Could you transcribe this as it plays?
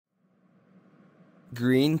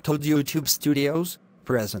Green Toad YouTube Studios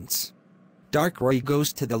presents Dark Roy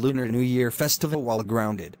goes to the Lunar New Year festival while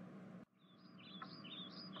grounded.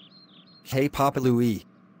 Hey Papa Louie.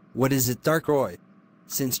 What is it, Dark Roy?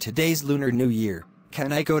 Since today's Lunar New Year,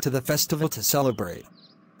 can I go to the festival to celebrate?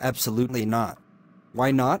 Absolutely not.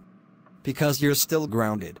 Why not? Because you're still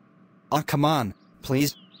grounded. Oh, come on,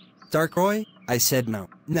 please. Dark Roy, I said no.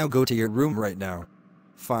 Now go to your room right now.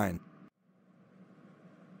 Fine.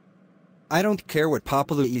 I don't care what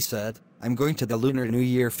Papa Louie said. I'm going to the Lunar New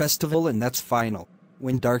Year festival and that's final.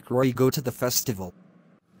 When Dark Roy go to the festival.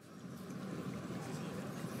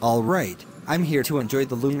 Alright, I'm here to enjoy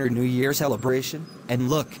the Lunar New Year celebration, and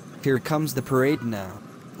look, here comes the parade now.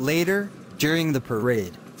 Later, during the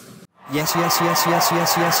parade. Yes.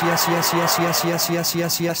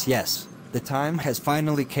 The time has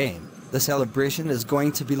finally came. The celebration is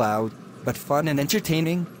going to be loud, but fun and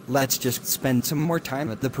entertaining. Let's just spend some more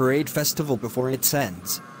time at the parade festival before it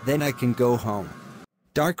ends. Then I can go home.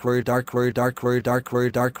 Dark Roy, Dark Roy, Dark Roy, Dark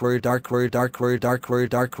Roy, Dark Roy, Dark Roy, Dark Roy, Dark Roy,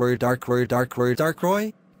 Dark Roy, Dark Roy, Dark Roy, Dark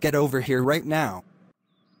Roy, get over here right now.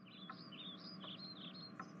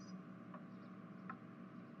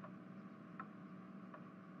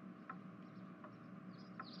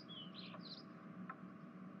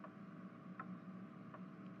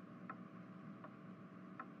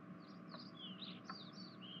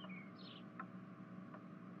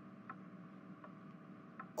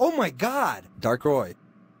 Oh my god! Dark Roy.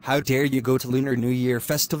 How dare you go to Lunar New Year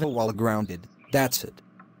festival while grounded? That's it.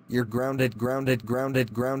 You're grounded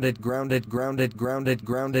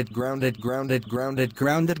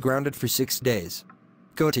for 6 days.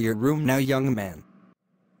 Go to your room now, young man.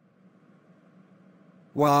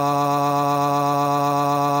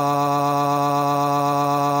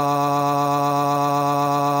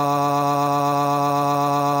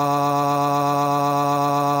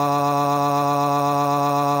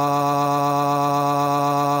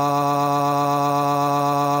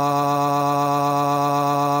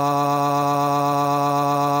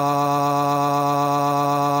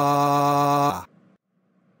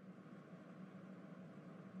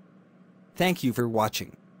 Thank you for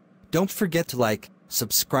watching. Don't forget to like,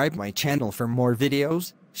 subscribe my channel for more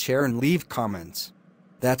videos, share and leave comments.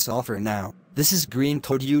 That's all for now. This is Green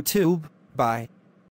Toad YouTube. Bye.